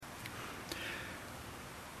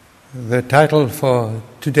The title for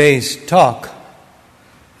today's talk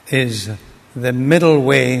is "The Middle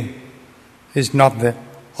Way is Not the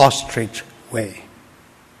Ostrich Way."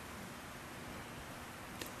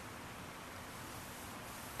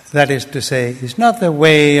 That is to say, it's not the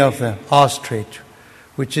way of the ostrich,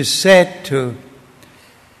 which is said to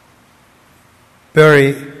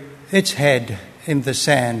bury its head in the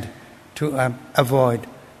sand to avoid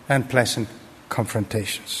unpleasant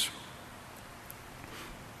confrontations.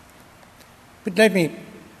 But let me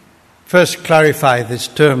first clarify this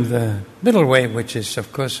term, the middle way, which is,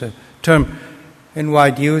 of course, a term in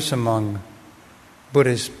wide use among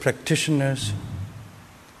Buddhist practitioners.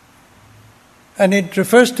 And it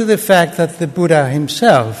refers to the fact that the Buddha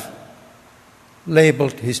himself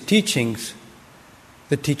labeled his teachings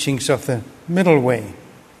the teachings of the middle way.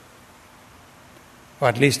 Or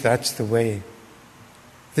at least that's the way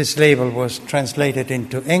this label was translated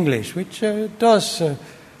into English, which does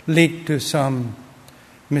lead to some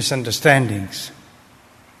misunderstandings.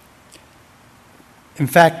 In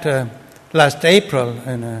fact, last April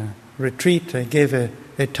in a retreat I gave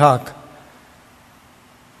a talk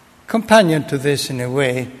companion to this in a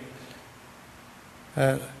way,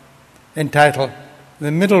 entitled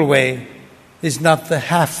 "The Middle Way is Not the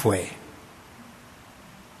Halfway."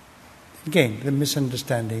 Again, the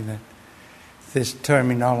misunderstanding that this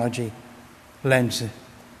terminology lends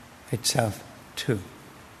itself to.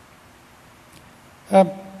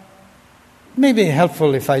 Maybe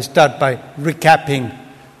helpful if I start by recapping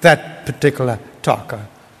that particular talk,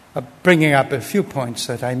 bringing up a few points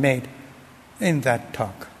that I made in that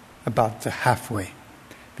talk about the halfway,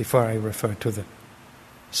 before I refer to the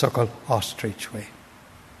so-called ostrich way.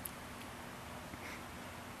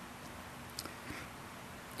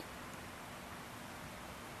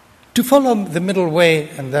 To follow the middle way,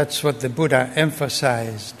 and that's what the Buddha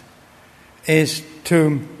emphasized, is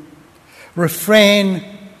to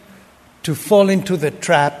refrain to fall into the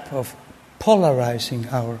trap of polarizing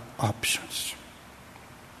our options.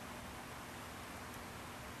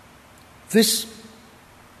 This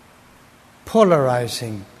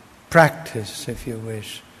polarizing practice, if you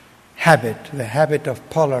wish, the habit of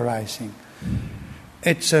polarizing,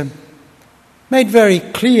 it's made very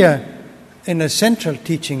clear in a central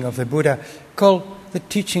teaching of the Buddha called the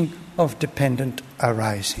teaching of dependent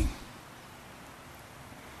arising.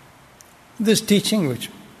 This teaching, which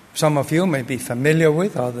some of you may be familiar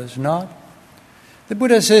with, others not, the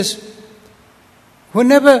Buddha says,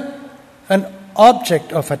 whenever an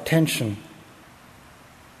object of attention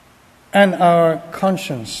and our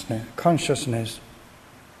consciousness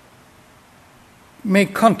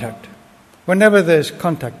make contact, whenever there's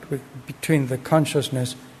contact between the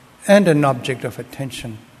consciousness and an object of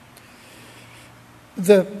attention,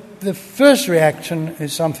 the first reaction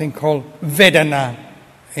is something called Vedana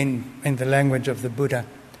in the language of the Buddha,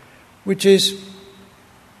 which is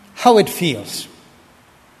how it feels.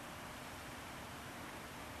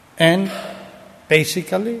 And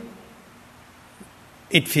basically,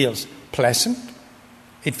 it feels pleasant,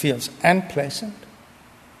 it feels unpleasant,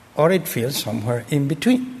 or it feels somewhere in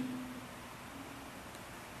between.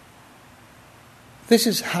 This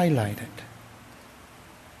is highlighted.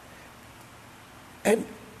 And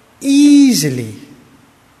easily,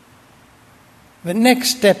 the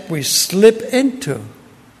next step we slip into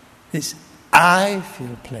is, I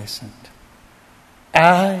feel pleasant.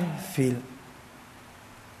 I feel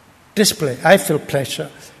pleasure.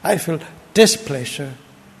 I feel displeasure.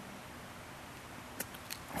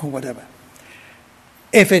 Or whatever.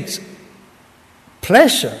 If it's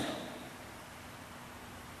pleasure,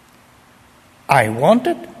 I want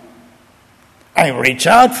it, I reach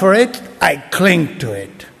out for it, I cling to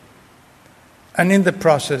it. And in the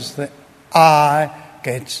process, the I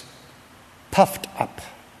gets puffed up.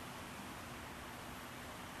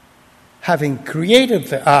 Having created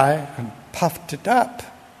the I and puffed it up,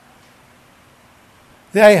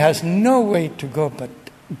 the I has no way to go but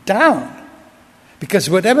down. Because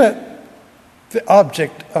whatever the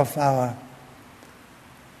object of our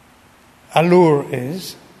allure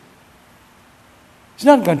is, it's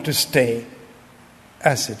not going to stay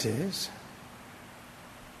as it is.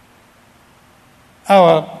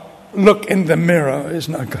 Our look in the mirror is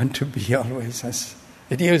not going to be always as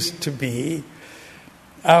it used to be.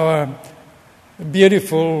 Our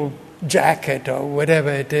beautiful jacket or whatever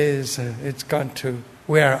it is, it's going to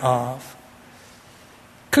wear off.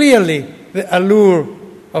 Clearly, the allure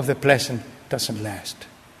of the pleasant doesn't last.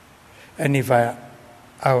 And if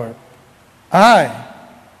our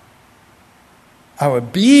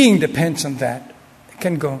being depends on that, it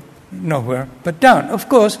can go nowhere but down. Of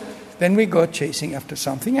course, then we go chasing after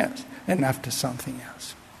something else and after something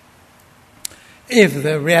else. If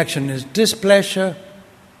the reaction is displeasure,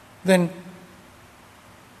 then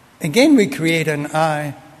again we create an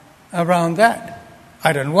I around that.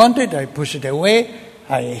 I don't want it, I push it away,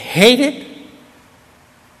 I hate it.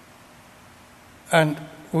 And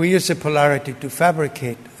we use the polarity to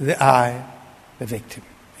fabricate the I, the victim,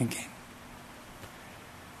 again.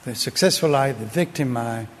 The successful I, the victim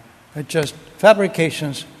I, are just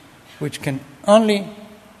fabrications which can only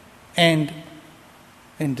end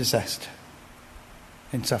in disaster,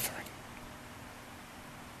 in suffering.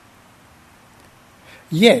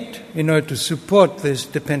 Yet, in order to support this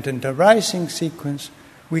dependent arising sequence,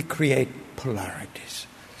 we create polarities.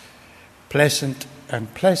 Pleasant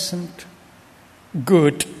and pleasant,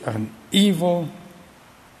 good and evil,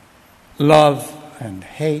 love and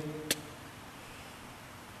hate,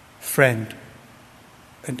 friend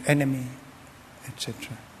and enemy,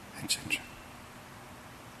 etc., etc.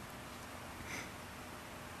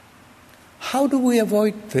 How do we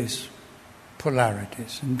avoid these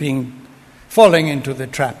polarities and falling into the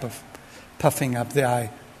trap of puffing up the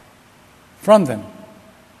I from them?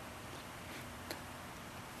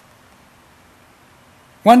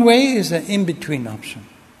 One way is an in-between option.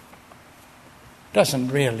 Doesn't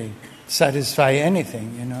really satisfy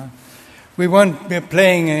anything, you know. We're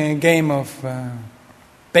playing a game of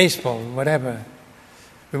baseball, whatever.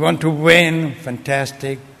 We want to win,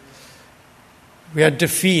 fantastic. We are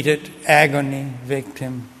defeated, agony,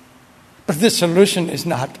 victim. But the solution is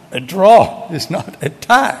not a draw, it's not a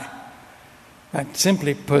tie. That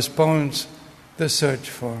simply postpones the search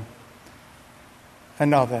for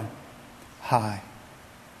another high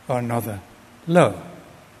or another low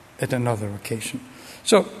at another occasion.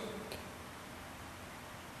 So,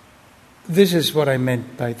 this is what I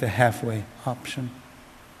meant by the halfway option.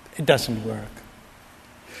 It doesn't work.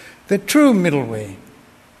 The true middle way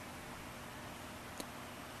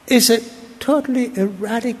is a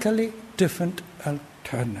radically different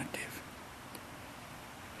alternative.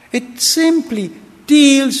 It simply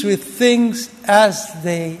deals with things as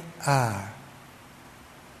they are,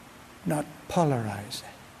 not polarizing.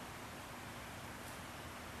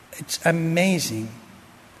 It's amazing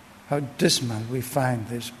how dismal we find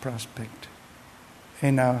this prospect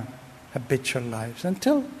in our habitual lives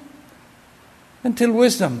until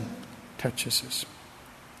wisdom touches us.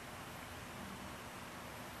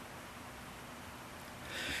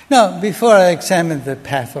 Now, before I examine the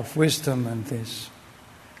path of wisdom and this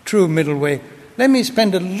true middle way, let me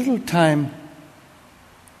spend a little time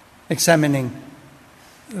examining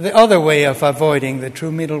the other way of avoiding the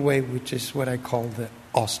true middle way, which is what I call the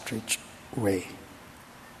ostrich way.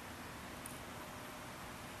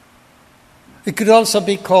 It could also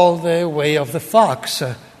be called the way of the fox.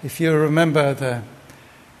 If you remember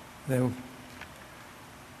the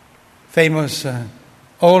famous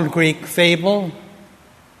old Greek fable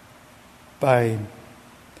by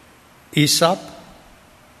Aesop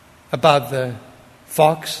about the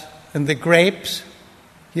fox and the grapes.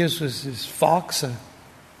 Here was this fox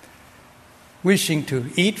wishing to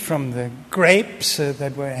eat from the grapes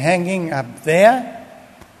that were hanging up there,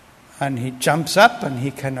 and he jumps up and he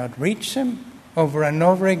cannot reach them over and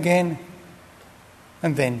over again.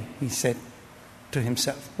 And then he said to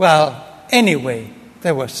himself, well, anyway,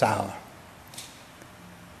 they were sour.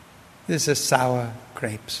 This is sour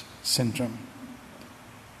grapes syndrome.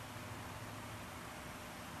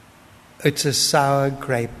 It's a sour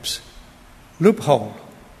grapes loophole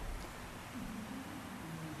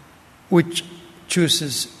which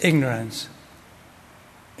chooses ignorance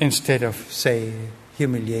instead of, say,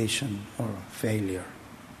 humiliation or failure.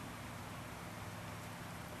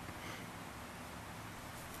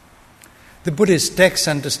 The Buddhist texts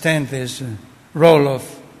understand this role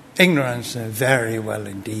of ignorance very well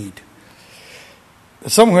indeed.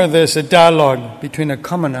 Somewhere there's a dialogue between a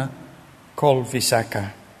commoner called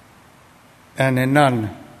Visakha and a nun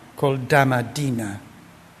called Dhammadina.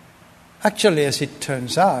 Actually, as it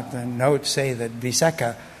turns out, the notes say that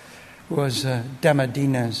Visakha was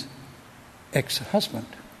Dhammadina's ex-husband.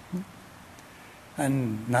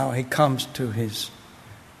 And now he comes to his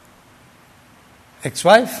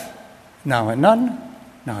ex-wife, now a nun,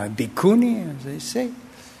 now a bhikkhuni, as they say,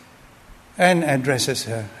 and addresses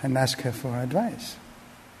her and asks her for advice.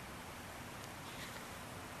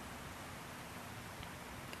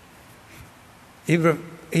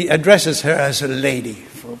 He addresses her as a lady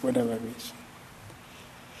for whatever reason.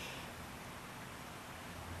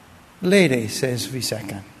 Lady, says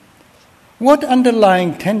Visakha, what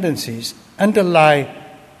underlying tendencies underlying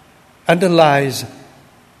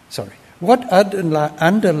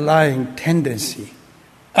tendency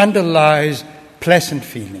underlies pleasant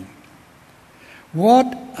feeling?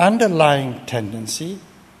 what underlying tendency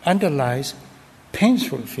underlies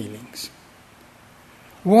painful feelings?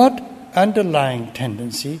 What underlying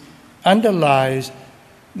tendency underlies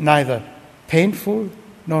neither painful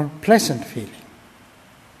nor pleasant feeling?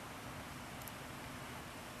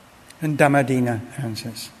 And Dhammadina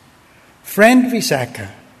answers, friend Visakha,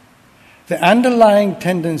 the underlying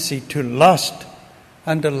tendency to lust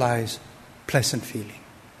underlies pleasant feeling.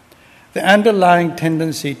 The underlying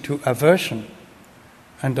tendency to aversion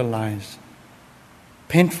underlies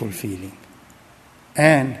painful feeling.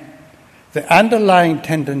 And the underlying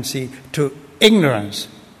tendency to ignorance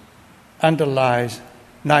underlies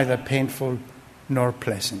neither painful nor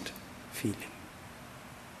pleasant feeling.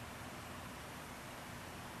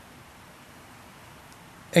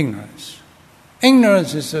 Ignorance.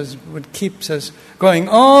 Ignorance is what keeps us going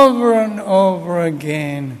over and over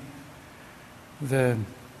again, the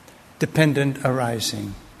dependent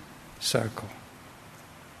arising circle.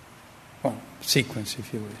 Well, sequence,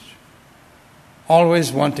 if you wish.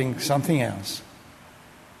 Always wanting something else.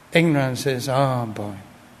 Ignorance is, oh boy,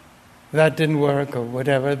 that didn't work, or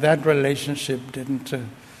whatever, that relationship didn't,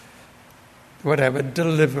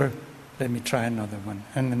 deliver. Let me try another one,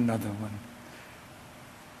 and another one.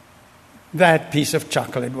 That piece of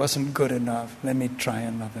chocolate wasn't good enough. Let me try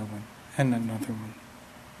another one, and another one.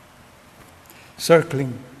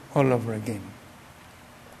 Circling all over again.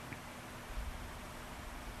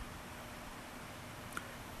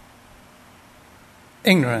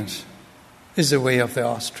 Ignorance is the way of the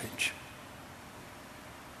ostrich.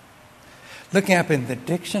 Looking up in the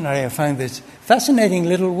dictionary, I find this fascinating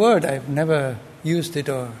little word. I've never used it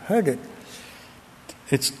or heard it.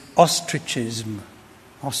 It's ostrichism.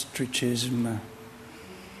 Ostrichism,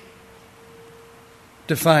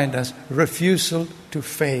 defined as refusal to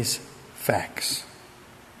face facts.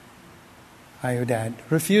 I would add,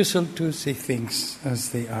 refusal to see things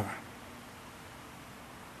as they are.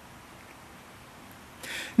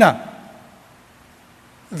 Now,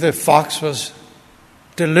 the fox was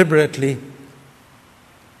deliberately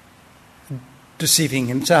deceiving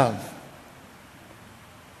himself.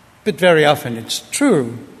 But very often it's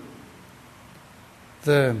true.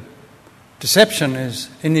 The deception is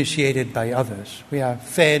initiated by others. We are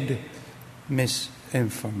fed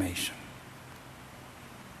misinformation.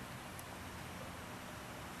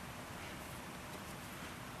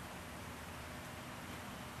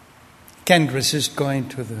 Can't resist going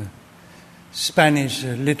to the Spanish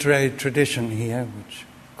literary tradition here, which,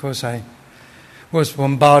 of course, I was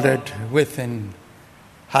bombarded with in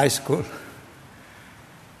high school.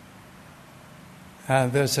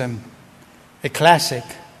 There's a classic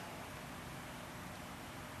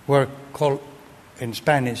work called, in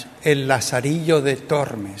Spanish, El Lazarillo de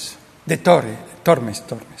Tormes.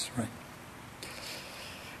 Tormes, right.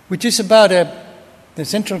 Which is about the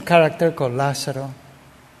central character called Lázaro.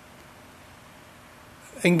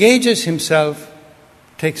 Engages himself,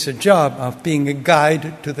 takes a job of being a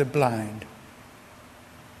guide to the blind.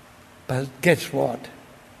 But guess what?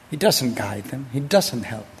 He doesn't guide them. He doesn't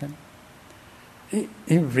help them.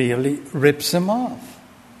 He really rips them off.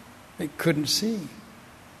 They couldn't see.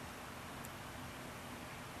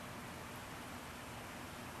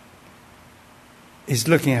 He's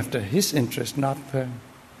looking after his interest, not for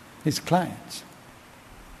his clients.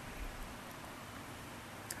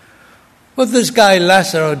 What this guy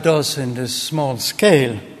Lázaro does in this small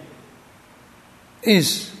scale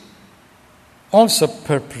is also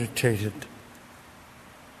perpetrated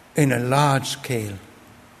in a large scale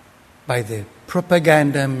by the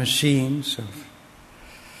propaganda machines of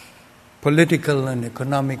political and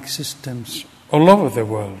economic systems all over the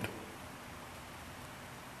world,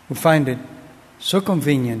 who find it so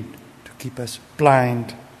convenient to keep us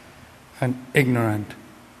blind and ignorant,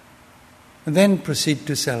 and then proceed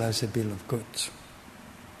to sell us a bill of goods.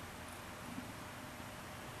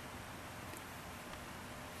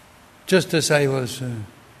 Just as I was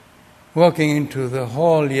walking into the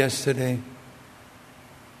hall yesterday,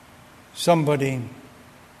 somebody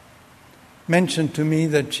mentioned to me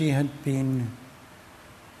that she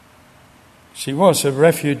was a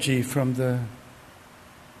refugee from the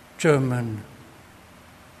German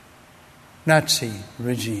Nazi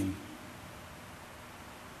regime.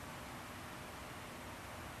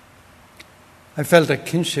 I felt a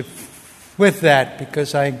kinship with that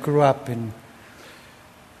because I grew up in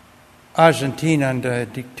Argentina under a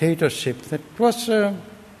dictatorship that was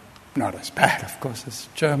not as bad, of course, as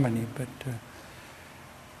Germany,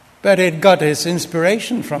 but it got its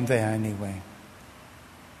inspiration from there anyway.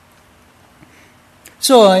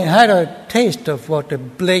 So I had a taste of what a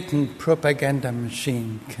blatant propaganda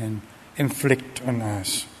machine can inflict on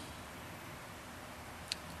us.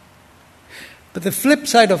 But the flip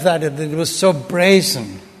side of that is that it was so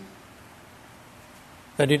brazen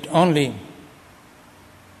that it only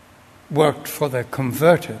worked for the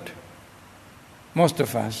converted. Most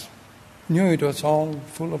of us knew it was all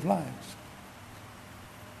full of lies.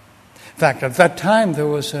 In fact, at that time there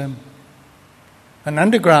was an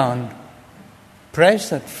underground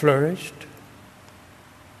press that flourished.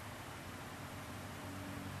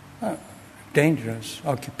 Dangerous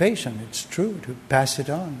occupation, it's true, to pass it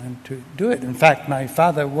on and to do it. In fact, my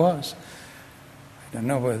father was, I don't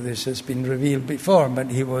know whether this has been revealed before,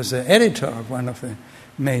 but he was the editor of one of the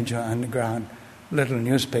major underground little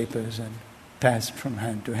newspapers and passed from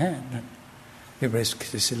hand to hand. And he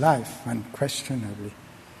risked his life, unquestionably.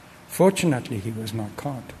 Fortunately, he was not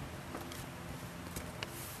caught.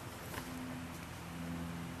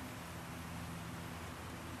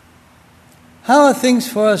 How are things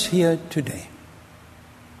for us here today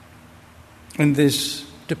in this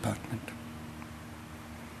department?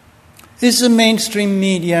 Is the mainstream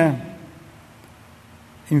media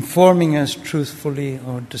informing us truthfully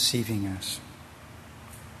or deceiving us?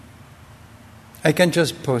 I can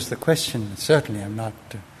just pose the question. Certainly I'm not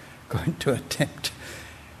going to attempt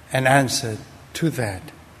an answer to that.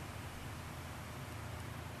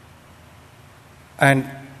 And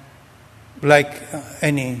like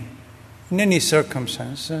in any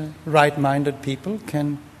circumstance, right-minded people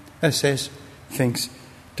can assess things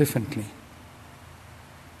differently.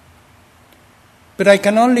 But I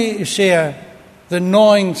can only share the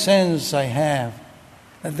gnawing sense I have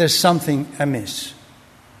that there's something amiss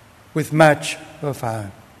with much of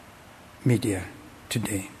our media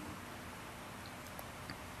today.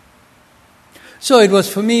 So it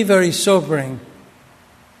was for me very sobering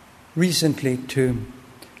recently to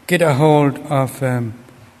get a hold of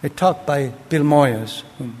a talk by Bill Moyers,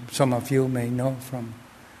 whom some of you may know from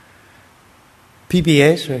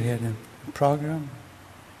PBS, where he had a program.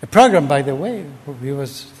 A program, by the way, he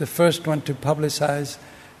was the first one to publicize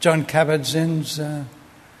John Kabat-Zinn's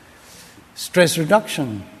stress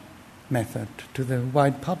reduction method to the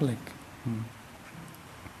wide public.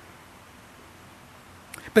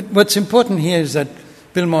 But what's important here is that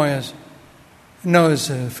Bill Moyers knows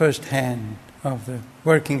firsthand of the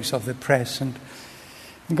workings of the press, and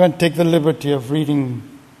I'm going to take the liberty of reading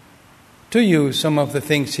to you some of the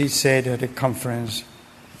things he said at a conference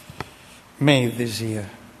May this year.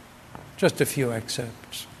 Just a few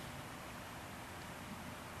excerpts.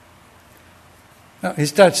 Now, he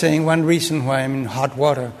starts saying, one reason why I'm in hot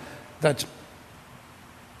water, that's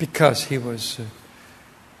because he was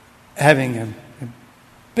having a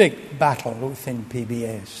big battle within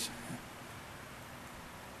PBS.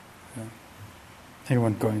 I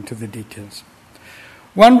won't go into the details.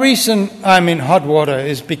 One reason I'm in hot water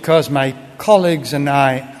is because my colleagues and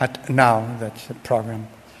I at Now, that's the program,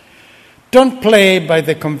 don't play by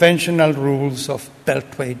the conventional rules of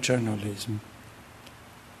Beltway journalism.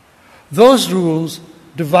 Those rules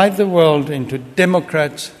divide the world into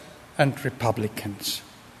Democrats and Republicans,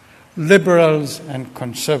 liberals and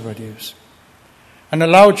conservatives, and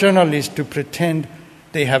allow journalists to pretend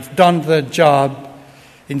they have done their job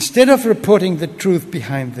instead of reporting the truth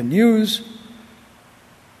behind the news,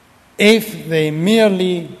 if they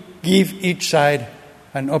merely give each side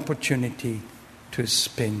an opportunity to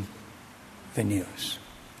spin the news.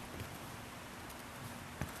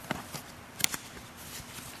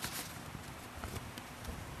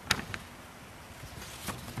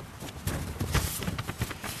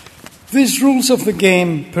 These rules of the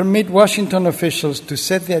game permit Washington officials to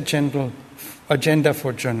set the agenda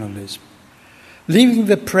for journalism, leaving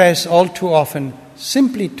the press all too often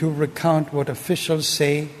simply to recount what officials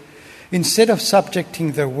say instead of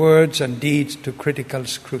subjecting their words and deeds to critical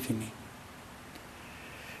scrutiny.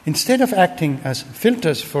 Instead of acting as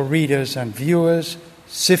filters for readers and viewers,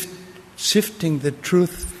 sifting the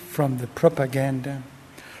truth from the propaganda,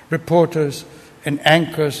 reporters and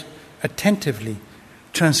anchors attentively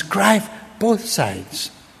transcribe both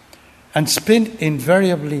sides and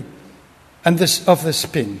invariably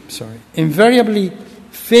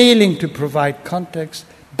failing to provide context,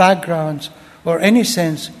 backgrounds, or any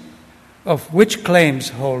sense of which claims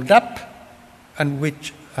hold up and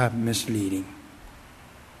which are misleading.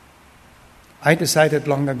 I decided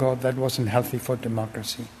long ago that wasn't healthy for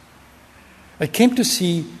democracy. I came to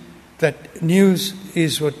see that news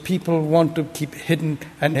is what people want to keep hidden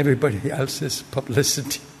and everybody else's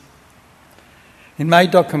publicity. In my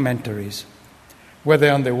documentaries,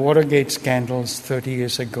 whether on the Watergate scandals 30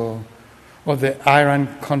 years ago or the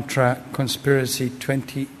Iran-Contra conspiracy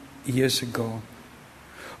 20 years ago,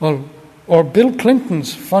 or Bill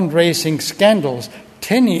Clinton's fundraising scandals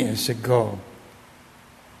 10 years ago,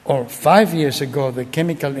 Or 5 years ago, the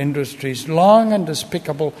chemical industry's long and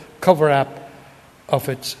despicable cover-up of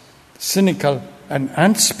its cynical and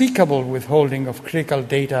unspeakable withholding of critical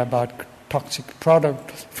data about toxic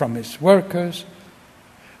products from its workers.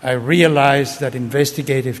 I realized that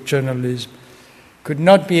investigative journalism could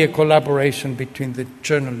not be a collaboration between the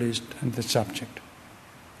journalist and the subject.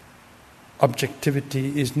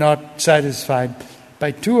 Objectivity is not satisfied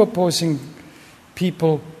by two opposing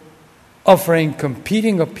people offering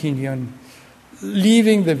competing opinion,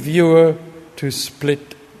 leaving the viewer to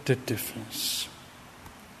split the difference.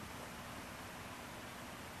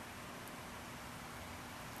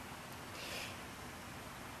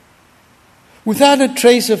 Without a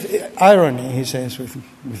trace of irony, he says, with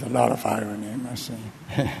a lot of irony, I must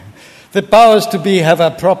say, the powers to be have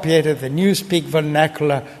appropriated the newspeak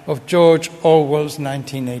vernacular of George Orwell's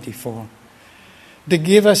 1984. They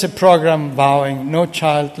give us a program vowing no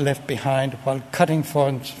child left behind while cutting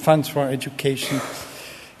funds for education,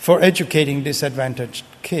 for educating disadvantaged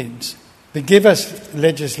kids. They give us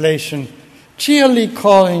legislation cheerily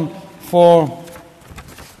calling for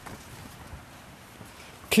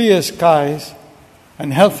clear skies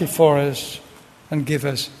and healthy forests, and give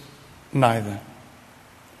us neither.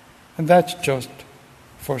 And that's just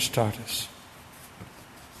for starters.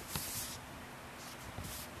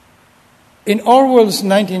 In Orwell's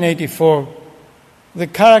 1984, the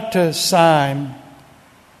character Syme,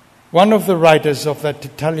 one of the writers of the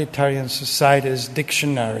Totalitarian Society's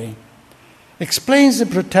dictionary, explains the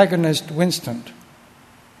protagonist Winston.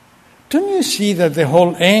 Don't you see that the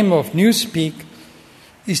whole aim of newspeak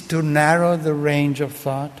is to narrow the range of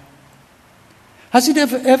thought? Has it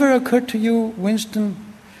ever occurred to you,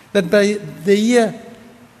 Winston, that by the year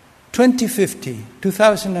 2050,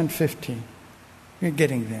 we're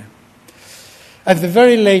getting there, at the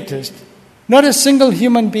very latest, not a single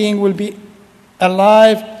human being will be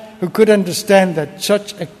alive who could understand that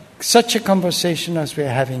such a conversation as we are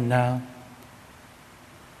having now,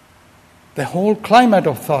 the whole climate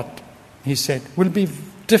of thought, he said, will be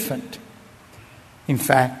different. In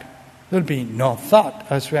fact, there will be no thought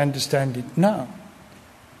as we understand it now.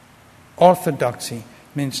 Orthodoxy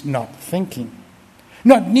means not thinking,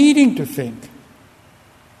 not needing to think.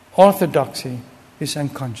 Orthodoxy is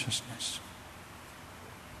unconsciousness.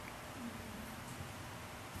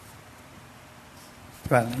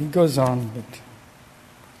 Well, he goes on, but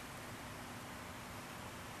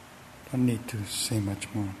I don't need to say much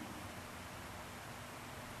more.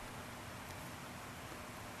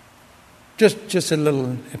 Just a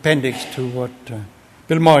little appendix to what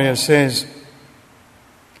Bill Moyer says.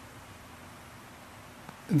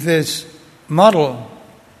 This model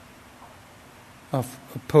of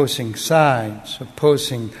opposing sides,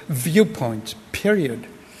 opposing viewpoints, period,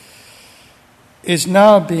 is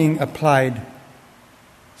now being applied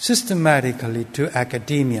systematically to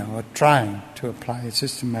academia, or trying to apply it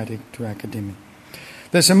systematically to academia.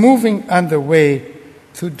 There's a moving underway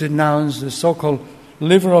to denounce the so-called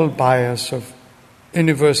liberal bias of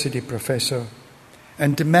university professor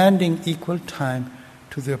and demanding equal time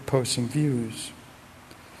to the opposing views.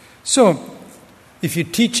 So, if you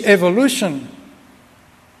teach evolution,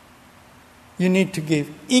 you need to give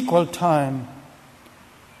equal time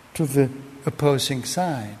to the opposing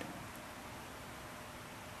side.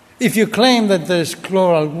 If you claim that there's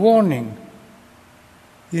global warming,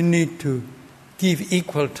 you need to give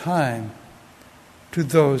equal time to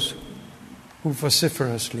those who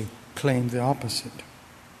vociferously claim the opposite.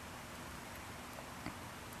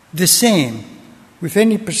 The same with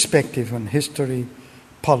any perspective on history,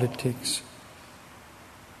 politics,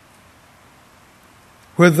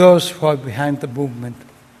 where those who are behind the movement,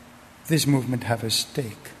 this movement, have a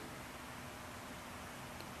stake.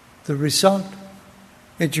 The result,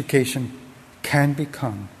 education, can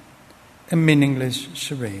become a meaningless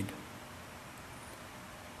charade.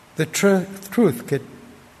 The truth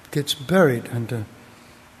gets buried under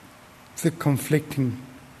the conflicting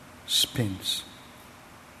spins.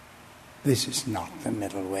 This is not the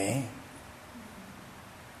middle way.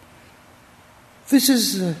 This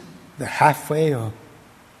is the halfway, or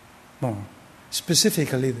more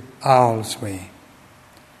specifically the owl's way.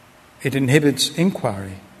 It inhibits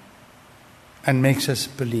inquiry and makes us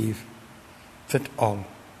believe that all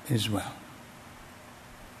is well.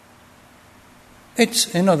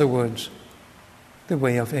 It's, in other words, the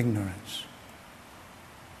way of ignorance.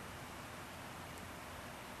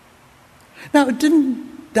 Now,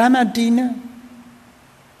 didn't Dhammadina,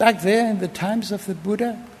 back there in the times of the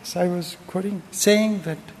Buddha, as I was quoting, saying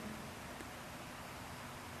that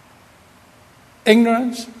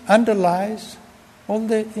ignorance underlies all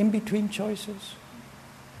the in-between choices?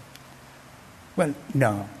 Well,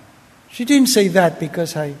 no. She didn't say that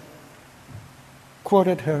because I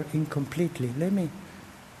quoted her incompletely. Let me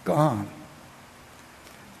go on.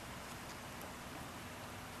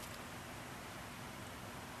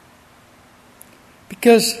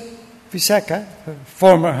 Because Visakha, her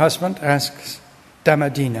former husband, asks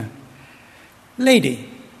Damadina, "Lady,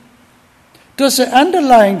 does the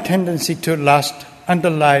underlying tendency to lust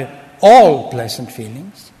underlie all pleasant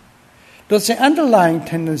feelings? Does the underlying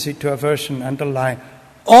tendency to aversion underlie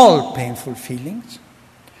all painful feelings?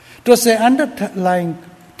 Does the underlying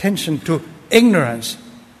tension to ignorance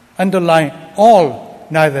underlie all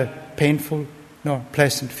neither painful nor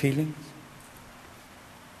pleasant feelings?"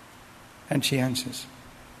 And she answers,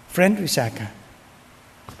 "Friend Visakha,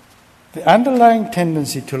 the underlying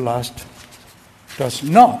tendency to lust does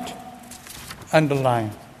not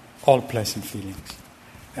underlie all pleasant feelings.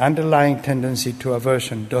 The underlying tendency to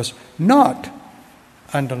aversion does not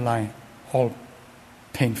underlie all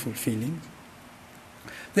painful feelings.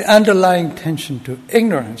 The underlying tension to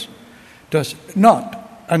ignorance does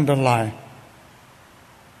not underlie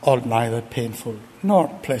all neither painful nor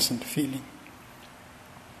pleasant feelings."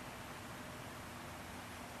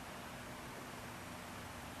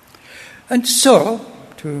 And so,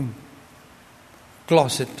 to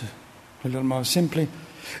gloss it a little more simply,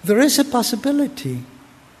 there is a possibility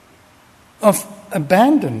of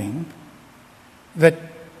abandoning that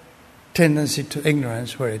tendency to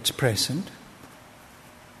ignorance where it's present.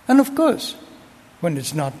 And of course, when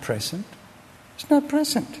it's not present, it's not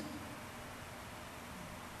present.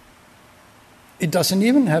 It doesn't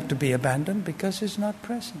even have to be abandoned because it's not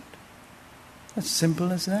present. As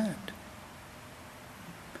simple as that.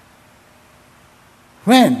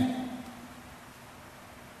 When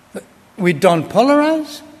we don't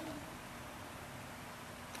polarize,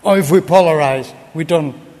 or if we polarize, we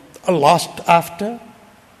don't lust after,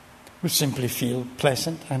 we simply feel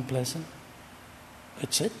pleasant, unpleasant.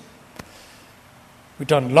 That's it. We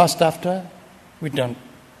don't lust after, we don't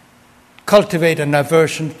cultivate an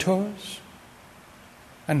aversion towards,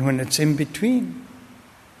 and when it's in between,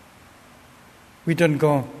 we don't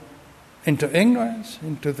go into ignorance,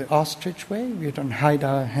 into the ostrich way. We don't hide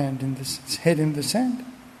our head in the sand.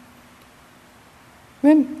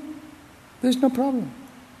 Then there's no problem.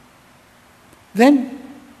 Then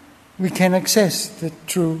we can access the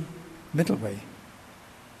true middle way,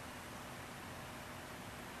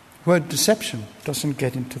 where deception doesn't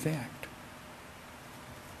get into the act.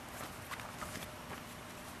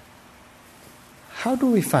 How do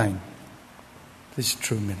we find this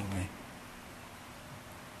true middle way?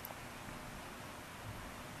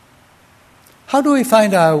 How do we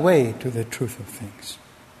find our way to the truth of things?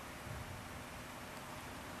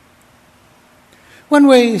 One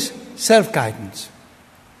way is self-guidance.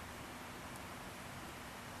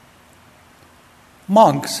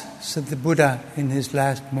 Monks, said the Buddha in his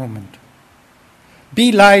last moment,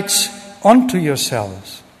 be lights unto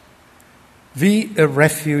yourselves. Be a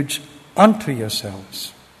refuge unto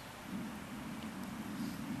yourselves.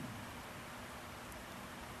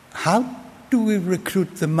 How do we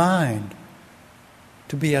recruit the mind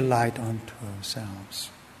to be a light unto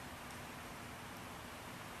ourselves?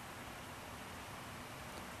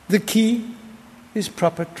 The key is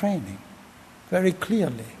proper training, very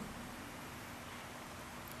clearly.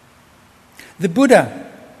 The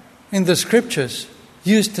Buddha in the scriptures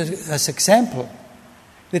used as example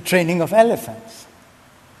the training of elephants.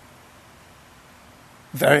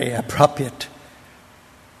 Very appropriate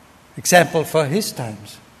example for his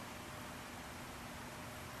times.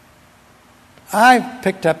 I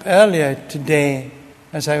picked up earlier today,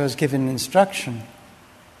 as I was given instruction,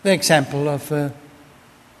 the example of a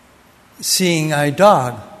seeing eye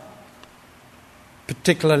dog,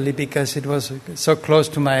 particularly because it was so close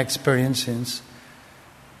to my experience since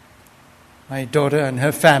my daughter and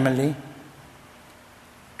her family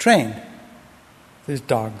trained this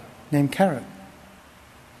dog named Carrot.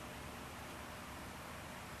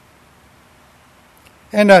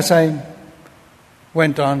 And as I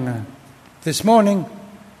went on this morning,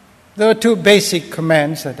 there were two basic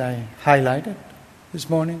commands that I highlighted this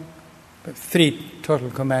morning. But 3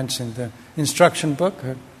 total commands in the instruction book.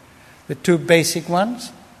 The 2 basic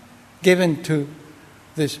ones given to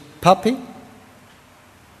this puppy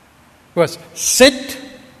was sit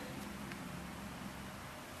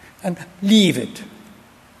and leave it.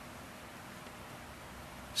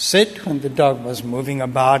 Sit when the dog was moving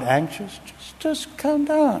about anxious, just calm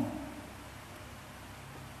down.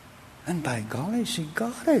 And by golly, she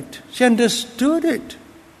got it. She understood it.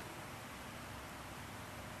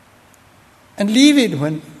 And leave it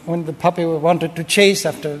when the puppy wanted to chase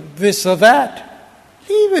after this or that.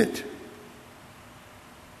 Leave it.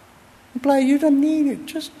 Imply you don't need it.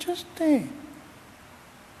 Just stay.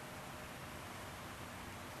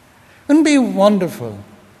 Wouldn't it be wonderful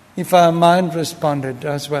if our mind responded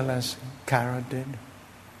as well as Kara did?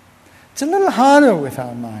 It's a little harder with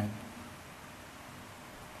our mind.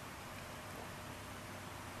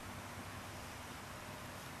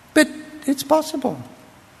 But it's possible.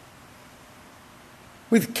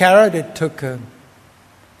 With Kara, it took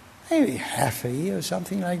maybe half a year or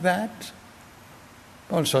something like that.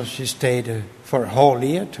 Also, she stayed for a whole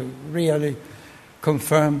year to really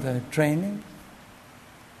confirm the training.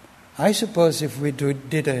 I suppose if we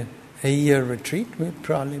did a year retreat, we'd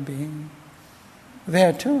probably be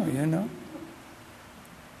there too, you know.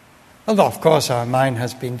 Although, of course, our mind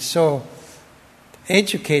has been so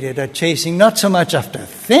educated at chasing not so much after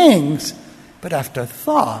things, but after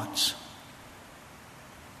thoughts.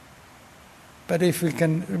 But if we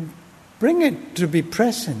can bring it to be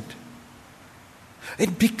present,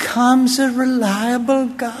 it becomes a reliable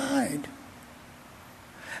guide.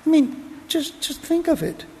 I mean, just think of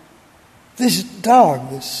it. This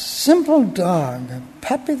dog, this simple dog, a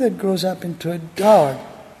puppy that grows up into a dog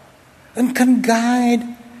and can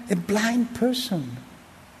guide a blind person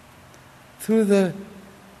through the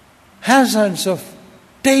hazards of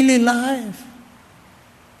daily life.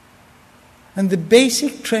 And the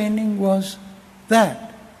basic training was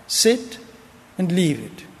that: sit and leave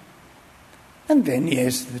it. And then,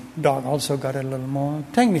 yes, the dog also got a little more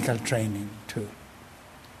technical training too.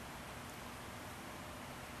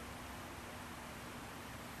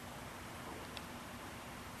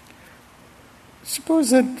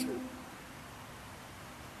 Suppose that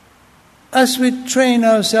as we train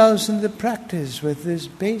ourselves in the practice with this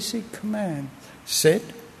basic command, sit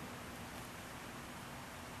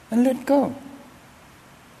and let go.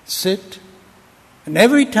 Sit, and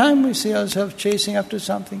every time we see ourselves chasing after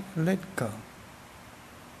something, let go.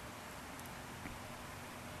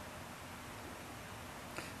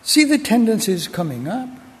 See the tendencies coming up,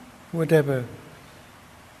 whatever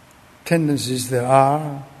tendencies there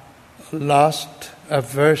are: lust,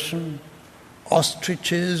 aversion,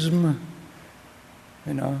 ostrichism,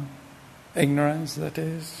 ignorance, that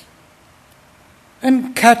is.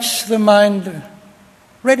 And catch the mind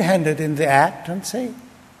red-handed in the act and say,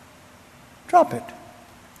 drop it.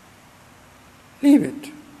 Leave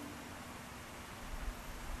it.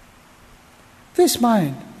 This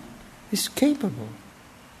mind is capable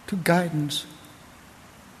to guidance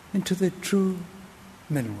into the true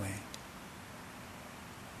middle way.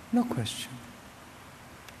 No question.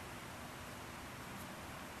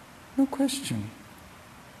 No question.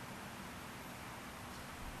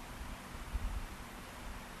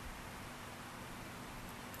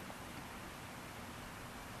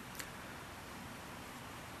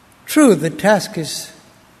 True, the task is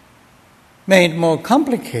made more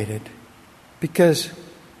complicated because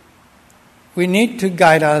we need to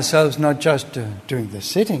guide ourselves not just during the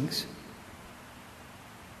sittings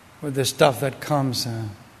with the stuff that comes.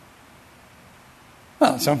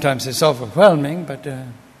 Sometimes it's overwhelming, but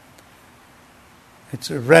it's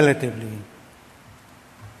relatively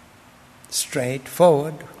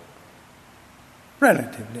straightforward.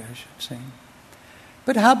 Relatively, I should say.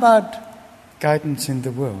 But how about guidance in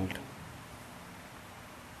the world?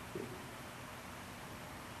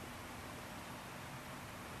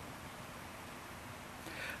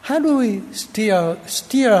 How do we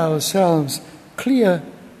steer ourselves clear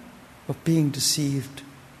of being deceived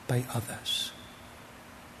by others?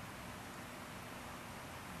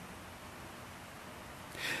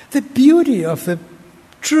 The beauty of the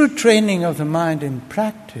true training of the mind in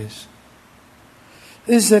practice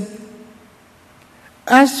is that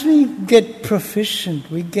as we get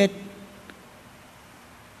proficient, we get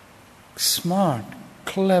smart,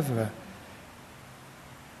 clever,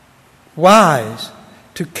 wise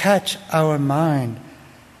to catch our mind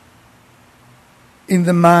in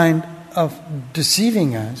the mind of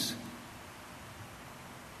deceiving us.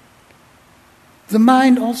 The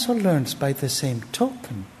mind also learns by the same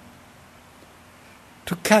token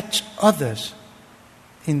to catch others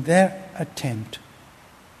in their attempt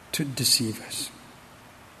to deceive us.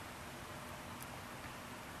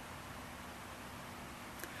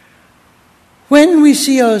 When we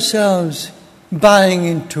see ourselves buying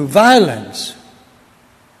into violence,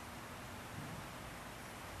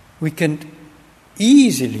 we can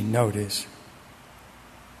easily notice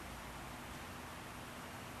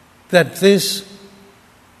that this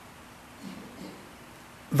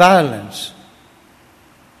violence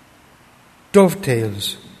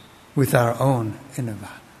dovetails with our own inner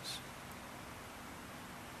violence.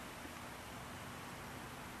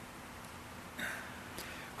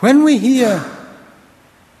 When we hear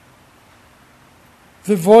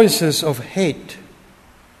the voices of hate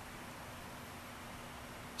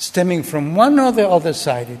stemming from one or the other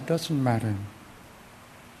side, it doesn't matter.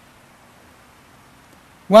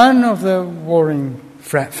 One of the warring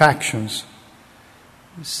factions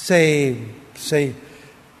say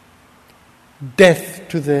death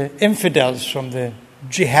to the infidels from the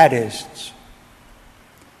jihadists,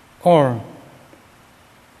 or,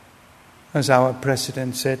 as our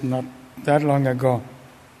president said not that long ago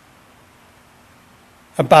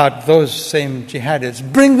about those same jihadists,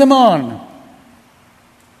 bring them on.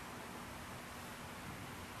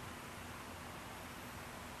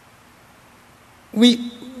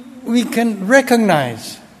 We can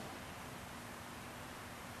recognize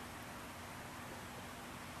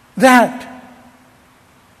that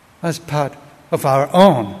as part of our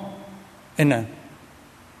own inner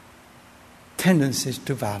tendencies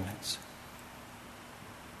to violence.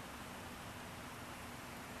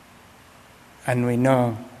 And we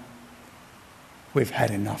know we've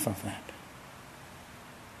had enough of that.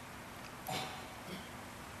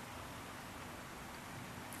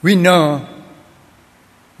 We know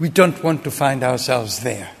we don't want to find ourselves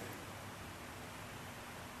there.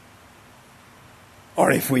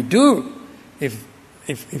 Or if we do, if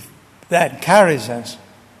that carries us,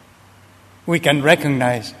 we can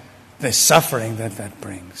recognize the suffering that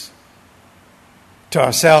brings to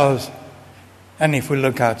ourselves, and if we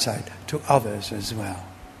look outside, to others as well.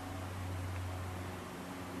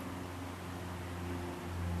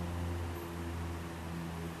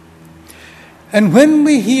 And when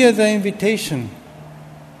we hear the invitation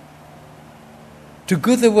to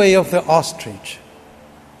go the way of the ostrich,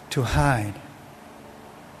 to hide,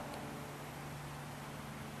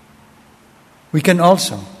 we can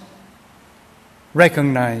also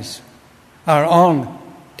recognize our own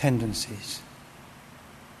tendencies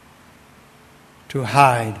to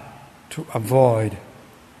hide, to avoid.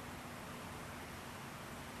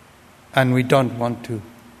 And we don't want to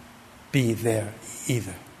be there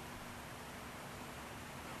either.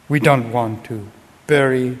 We don't want to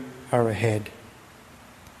bury our head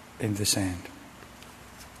in the sand.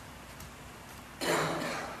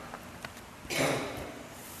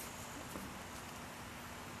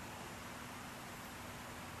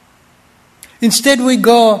 Instead, we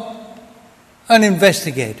go and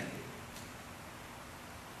investigate,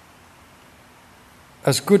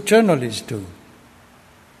 as good journalists do,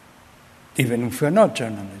 even if we're not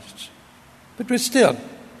journalists. But we're still,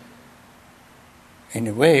 in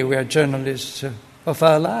a way, we are journalists of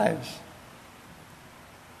our lives.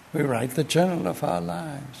 We write the journal of our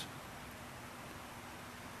lives.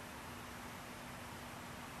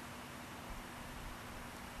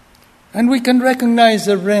 And we can recognize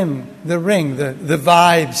the ring, the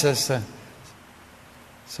vibes, as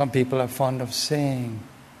some people are fond of saying,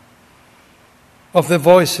 of the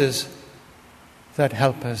voices that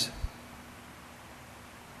help us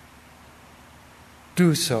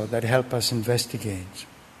do so, that help us investigate.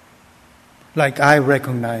 Like I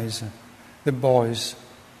recognize the voice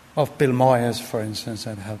of Bill Moyers, for instance,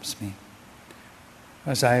 that helps me.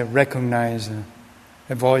 As I recognize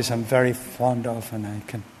a voice I'm very fond of, and I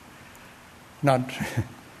can not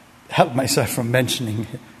help myself from mentioning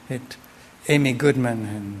it. Amy Goodman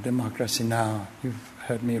in Democracy Now! You've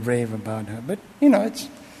heard me rave about her. But,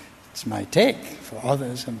 it's my take. For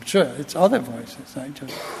others, I'm sure it's other voices.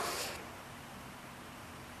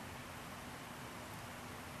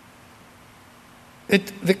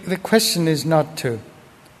 The question is not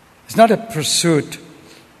a pursuit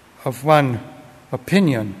of one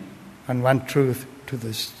opinion and one truth to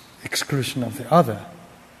the exclusion of the other.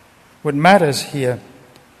 What matters here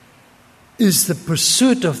is the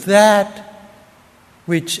pursuit of that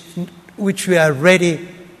which we are ready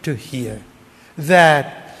to hear, that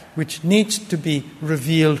which needs to be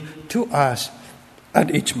revealed to us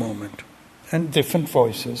at each moment. And different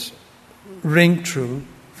voices ring true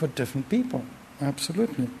for different people,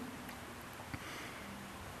 absolutely.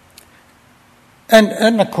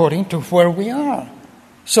 And according to where we are.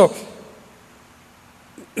 So,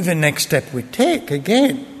 the next step we take,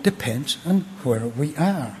 again, depends on where we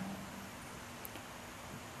are.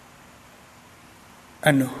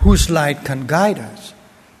 And whose light can guide us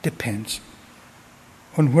depends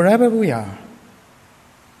on wherever we are.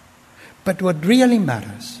 But what really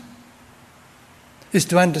matters is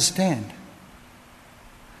to understand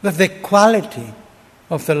that the quality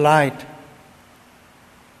of the light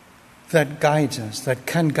that guides us, that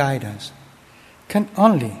can guide us, can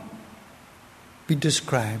only be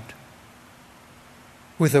described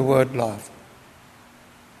with the word love.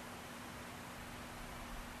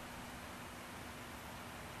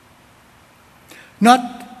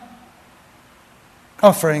 Not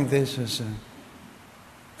offering this as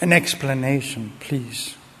an explanation,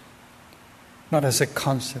 please. Not as a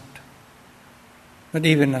concept, not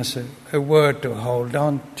even as a word to hold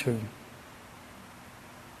on to.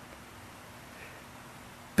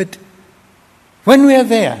 But when we are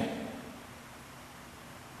there,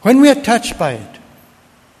 when we are touched by it,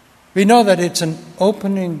 we know that it's an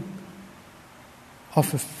opening of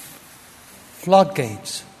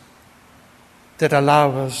floodgates that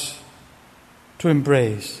allow us to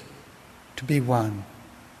embrace, to be one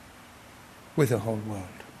with the whole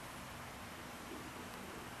world.